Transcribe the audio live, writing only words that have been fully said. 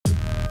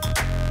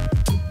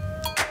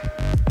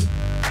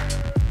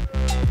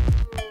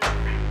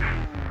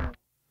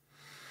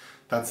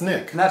That's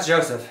Nick. And that's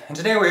Joseph. And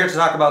today we're here to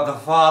talk about The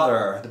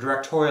Father, the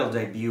directorial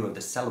debut of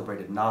the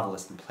celebrated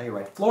novelist and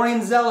playwright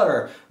Florian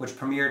Zeller, which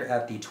premiered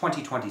at the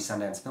 2020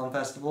 Sundance Film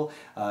Festival.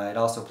 It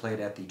also played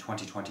at the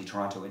 2020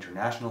 Toronto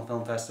International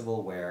Film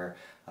Festival, where,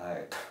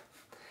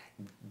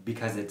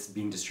 because it's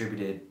being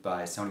distributed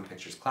by Sony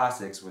Pictures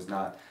Classics, was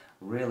not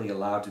really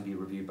allowed to be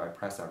reviewed by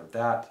press out of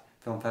that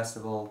film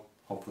festival.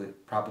 Hopefully,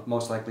 probably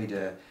most likely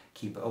to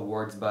keep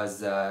awards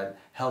buzz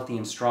healthy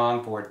and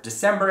strong for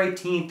December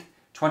 18th,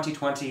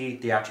 2020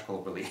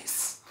 theatrical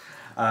release.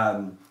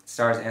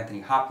 Stars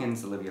Anthony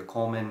Hopkins, Olivia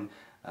Colman,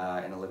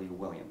 and Olivia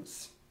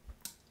Williams.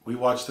 We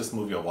watched this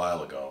movie a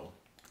while ago,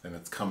 and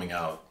it's coming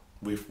out.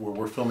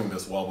 We're filming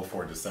this well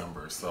before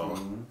December, so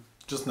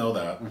just know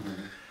that.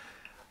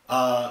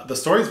 The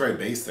story is very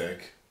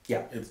basic.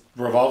 Yeah. It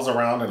revolves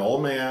around an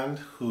old man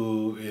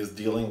who is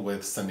dealing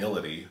with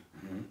senility,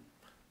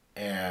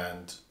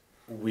 and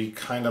we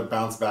kind of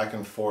bounce back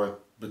and forth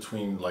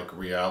between like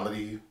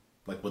reality,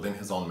 like within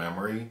his own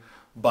memory.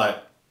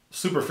 But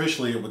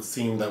superficially, it would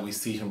seem that we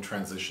see him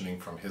transitioning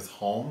from his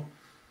home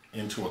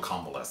into a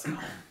convalescent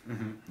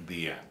home.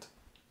 The end.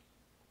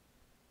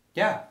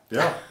 Yeah.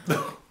 Yeah.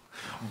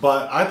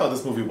 But I thought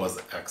this movie was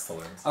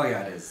excellent. Oh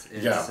yeah, it is.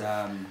 It's,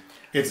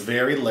 it's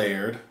very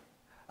layered.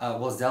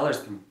 well,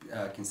 Zeller's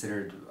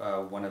considered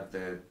one of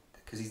the,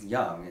 because he's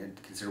young,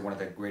 and considered one of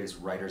the greatest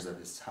writers of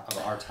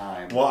our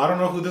time. Well, I don't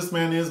know who this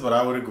man is, but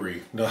I would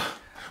agree. No.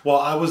 Well,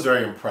 I was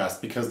very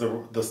impressed because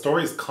the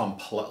story is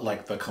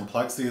like the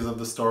complexities of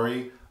the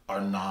story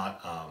are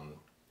not,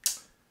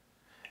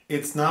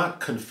 it's not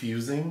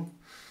confusing.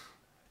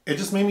 It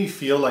just made me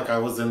feel like I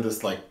was in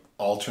this like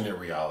alternate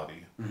reality.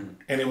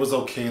 And it was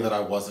okay that I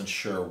wasn't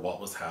sure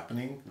what was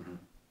happening.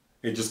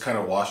 It just kind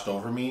of washed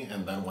over me.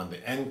 And then when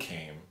the end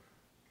came,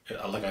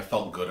 like I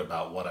felt good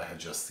about what I had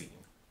just seen.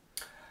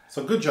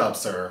 So good job,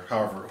 sir,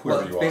 whoever you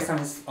are. It's based on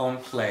his own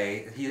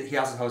play. He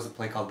also hosts a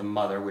play called The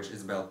Mother, which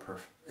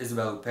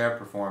Père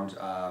performed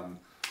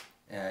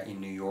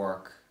in New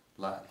York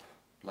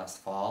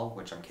last fall,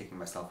 which I'm kicking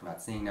myself for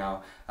not seeing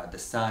now. The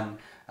Sun.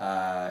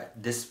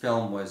 This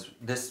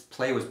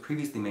play was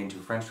previously made into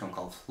a French film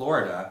called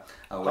Florida,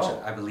 which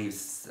I believe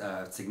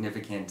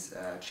significant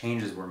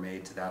changes were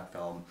made to that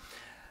film,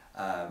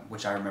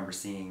 which I remember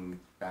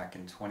seeing back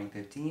in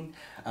 2015.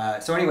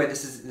 So anyway,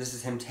 this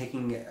is him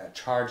taking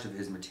charge of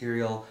his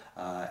material.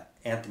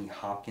 Anthony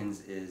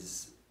Hopkins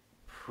is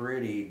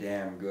pretty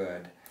damn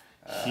good.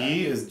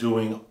 He is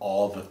doing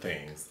all the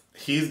things.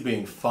 He's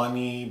being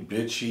funny,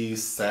 bitchy,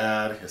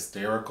 sad,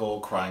 hysterical,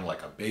 crying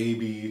like a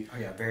baby. Oh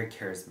yeah, very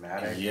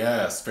charismatic.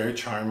 Yes, very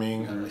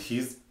charming.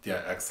 He's,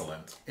 yeah,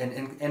 excellent.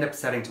 And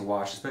upsetting to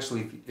watch,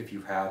 especially if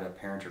you've had a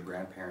parent or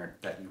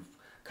grandparent that you've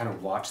kind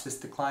of watched this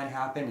decline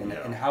happen,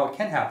 and how it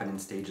can happen in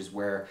stages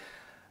where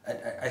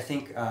I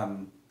think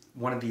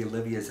one of the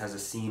Olivias has a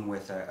scene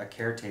with a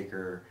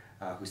caretaker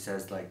who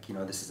says, like, you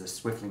know, this is a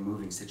swiftly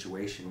moving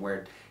situation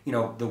where, you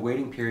know, the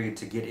waiting period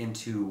to get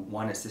into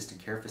one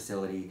assisted care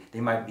facility, they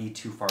might be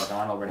too far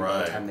gone already by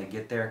the time they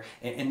get there.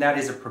 And that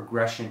is a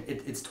progression.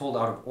 It's told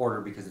out of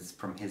order because it's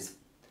from his,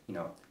 you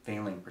know,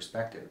 failing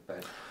perspective.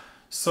 But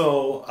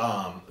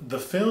so the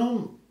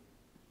film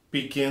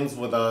begins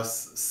with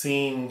us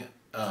seeing,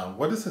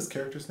 what is his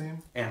character's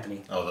name?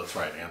 Anthony. Oh, that's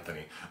right,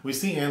 Anthony. We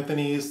see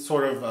Anthony's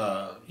sort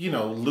of, you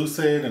know,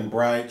 lucid and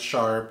bright,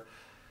 sharp.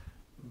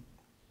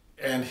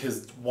 And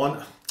his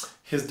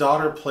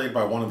daughter, played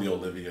by one of the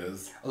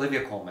Olivias,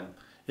 Olivia Colman,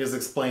 is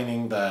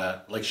explaining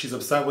that like she's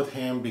upset with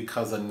him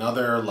because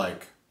another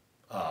like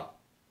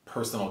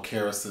personal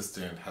care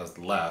assistant has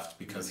left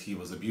because he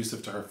was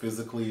abusive to her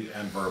physically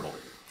and verbally.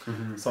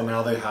 So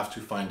now they have to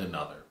find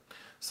another.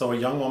 So a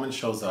young woman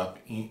shows up,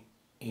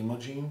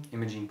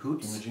 Imogen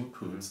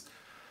Poots,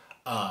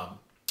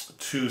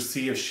 to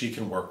see if she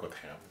can work with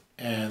him,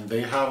 and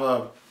they have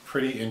a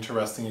pretty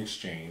interesting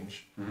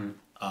exchange.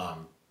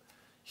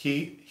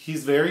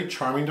 He's very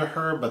charming to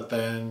her, but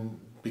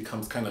then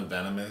becomes kind of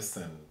venomous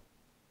and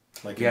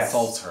like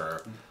insults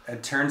her.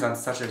 It turns on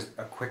such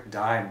a quick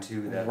dime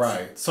too. That's...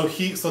 Right. So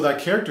that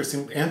character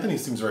Anthony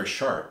seems very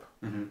sharp.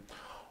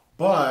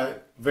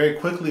 But very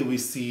quickly we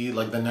see,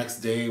 like, the next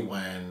day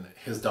when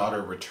his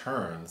daughter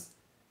returns,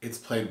 it's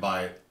played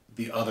by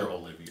the other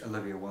Olivia.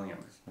 Olivia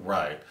Williams.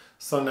 Right.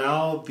 So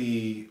now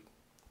the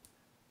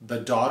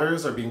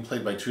daughters are being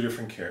played by two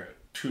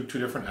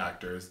different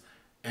actors,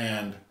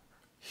 and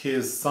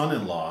his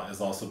son-in-law is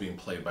also being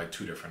played by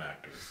two different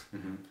actors.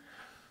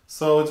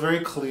 So it's very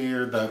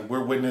clear that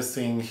we're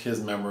witnessing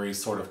his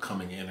memories sort of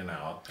coming in and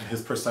out, and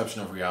his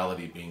perception of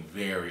reality being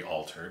very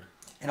altered.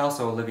 And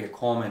also Olivia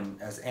Colman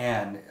as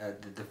Anne.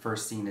 The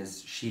first scene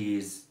is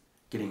she's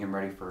getting him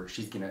ready for,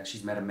 she's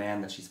met a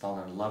man that she's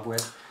fallen in love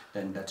with,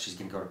 then that she's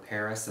gonna go to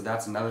Paris. So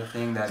that's another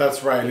thing that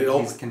that's right.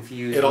 He's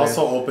confused. It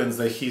also opens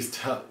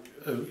that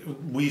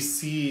we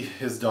see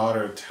his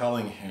daughter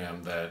telling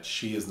him that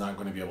she is not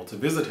going to be able to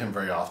visit him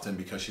very often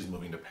because she's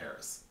moving to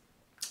Paris.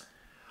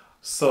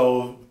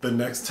 So the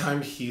next time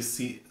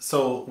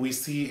we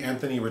see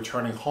Anthony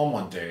returning home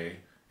one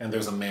day, and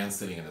there's a man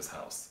sitting in his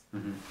house.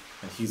 And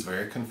he's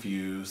very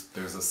confused.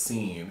 There's a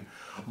scene.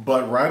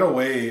 But right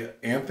away,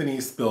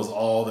 Anthony spills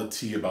all the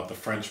tea about the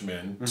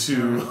Frenchman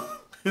to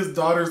his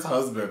daughter's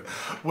husband,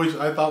 which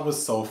I thought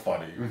was so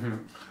funny.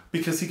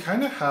 Because he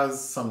kind of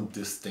has some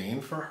disdain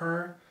for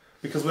her.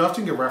 Because we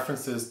often get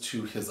references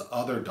to his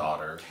other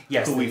daughter,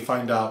 who we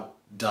find out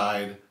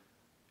died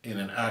in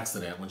an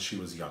accident when she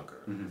was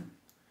younger.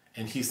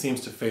 And he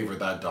seems to favor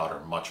that daughter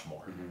much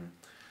more.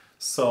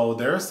 So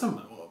there are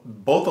some...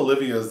 Both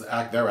Olivias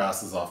act their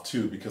asses off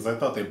too, because I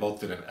thought they both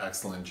did an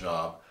excellent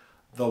job.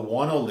 The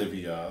one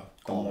Olivia,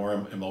 the more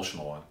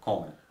emotional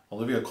one,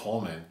 Olivia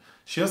Colman,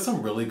 she has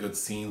some really good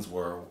scenes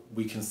where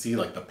we can see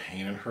like the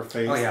pain in her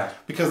face. Oh yeah.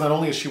 Because not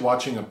only is she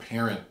watching a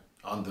parent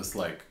on this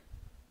like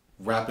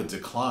rapid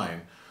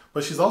decline,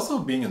 but she's also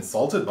being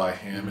insulted by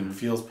him and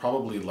feels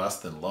probably less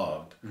than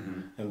loved.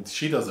 And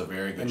she does a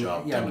very good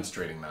job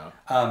demonstrating that.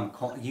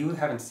 You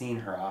haven't seen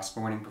her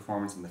Oscar-winning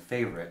performance in The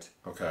Favorite,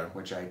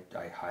 which I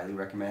highly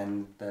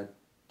recommend that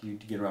you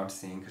get around to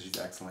seeing because she's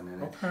excellent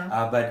in it.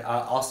 But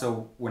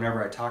also,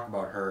 whenever I talk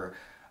about her,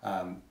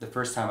 the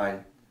first time I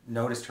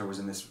noticed her was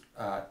in this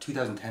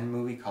 2010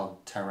 movie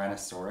called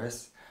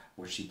Tyrannosaurus,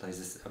 where she plays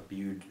this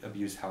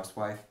abused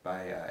housewife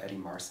by Eddie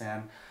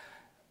Marsan.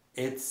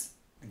 It's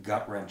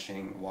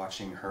gut-wrenching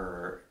watching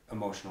her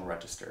emotional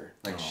register.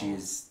 Like,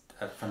 she's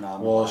a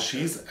phenomenal Well, actress.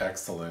 she's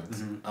excellent.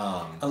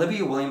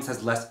 Olivia Williams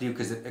has less to do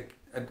because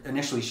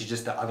initially she's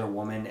just the other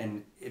woman,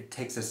 and it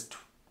takes us...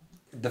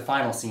 the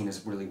final scene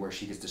is really where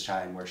she gets to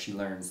shine, where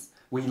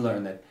we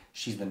learn that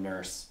she's the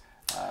nurse,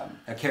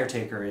 a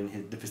caretaker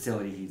in the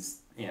facility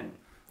he's in.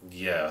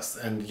 Yes,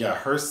 and yeah,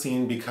 her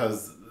scene,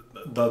 because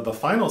the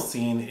final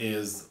scene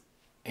is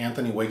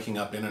Anthony waking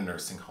up in a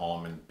nursing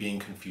home and being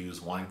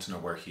confused, wanting to know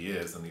where he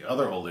is, and the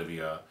other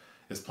Olivia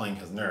is playing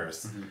his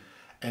nurse.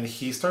 And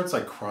he starts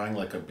like crying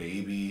like a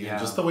baby, and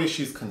just the way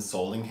she's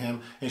consoling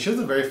him. And she has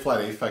a very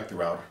flat affect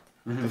throughout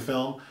the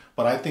film,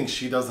 but I think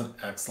she does an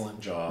excellent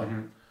job.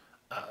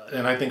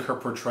 And I think her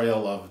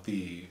portrayal of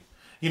the...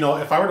 You know,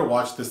 if I were to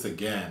watch this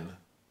again,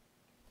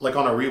 like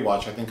on a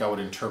rewatch, I think I would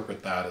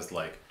interpret that as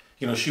like,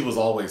 you know, she was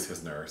always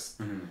his nurse.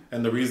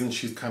 And the reason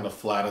she's kind of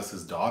flat as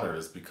his daughter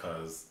is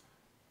because,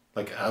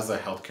 like, as a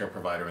healthcare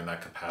provider in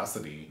that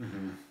capacity,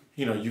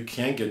 you know, you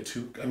can't get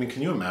too... I mean,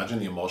 can you imagine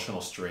the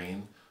emotional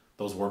strain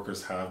those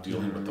workers have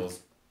dealing with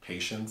those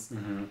patients?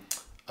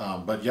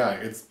 But yeah,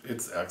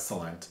 it's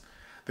excellent.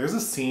 There's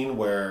a scene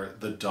where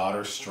the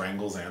daughter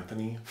strangles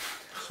Anthony.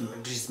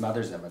 She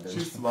smothers him. She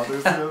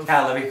smothers him.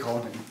 Olivia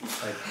Colman.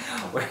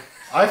 Like,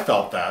 I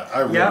felt that. I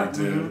really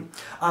did.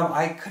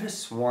 I could have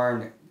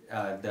sworn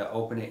the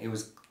opening, it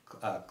was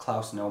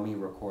Klaus Nomi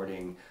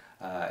recording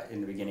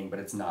in the beginning, but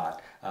it's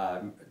not.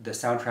 The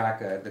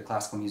soundtrack, the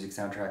classical music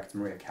soundtrack, it's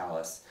Maria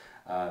Callas.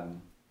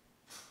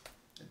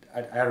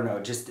 I don't know,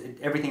 just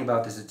everything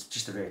about this, it's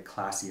just a very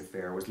classy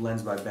affair. It was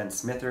lensed by Ben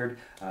Smithard,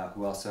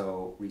 who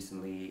also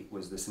recently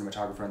was the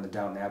cinematographer on the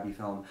Downton Abbey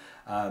film.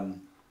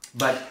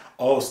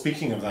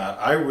 Speaking of that,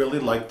 I really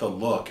like the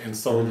look. And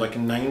so like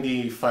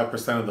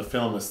 95% of the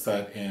film is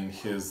set in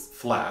his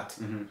flat,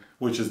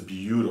 which is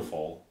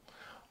beautiful.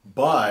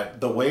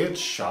 But the way it's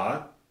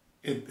shot,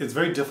 it's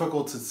very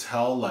difficult to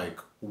tell like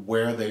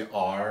where they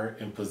are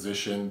in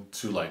position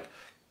to like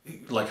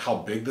how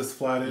big this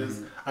flat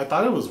is. I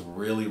thought it was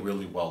really,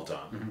 really well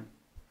done.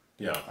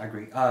 Yeah. I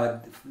agree.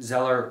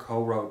 Zeller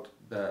co-wrote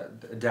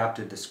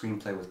adapted the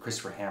screenplay with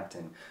Christopher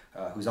Hampton,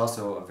 who's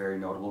also a very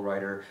notable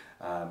writer.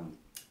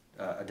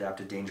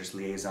 Adapted Dangerous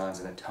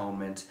Liaisons and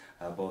Atonement,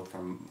 both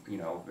from, you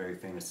know, very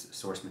famous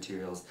source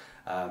materials.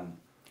 I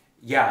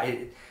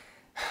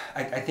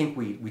think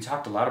we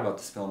talked a lot about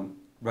this film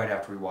right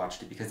after we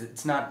watched it, because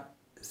it's not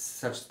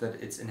such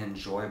that it's an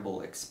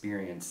enjoyable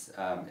experience,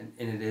 and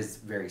it is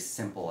very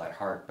simple at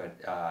heart,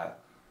 but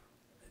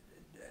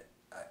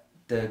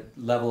the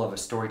level of a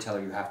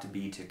storyteller you have to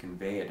be to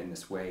convey it in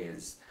this way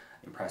is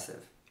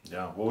impressive.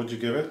 Yeah. What would you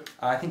give it?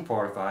 I think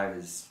 4 out of 5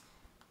 is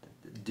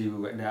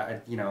due.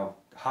 You know,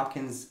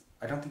 Hopkins,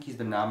 I don't think he's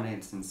been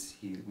nominated since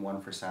he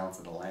won for Silence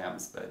of the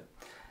Lambs, but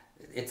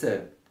it's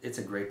a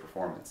great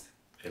performance.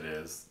 It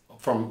is.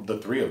 From the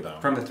three of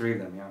them. From the three of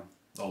them, yeah.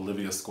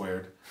 Olivia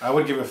squared. I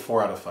would give it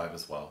 4 out of 5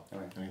 as well.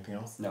 Okay. Anything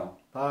else? No.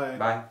 Bye.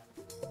 Bye.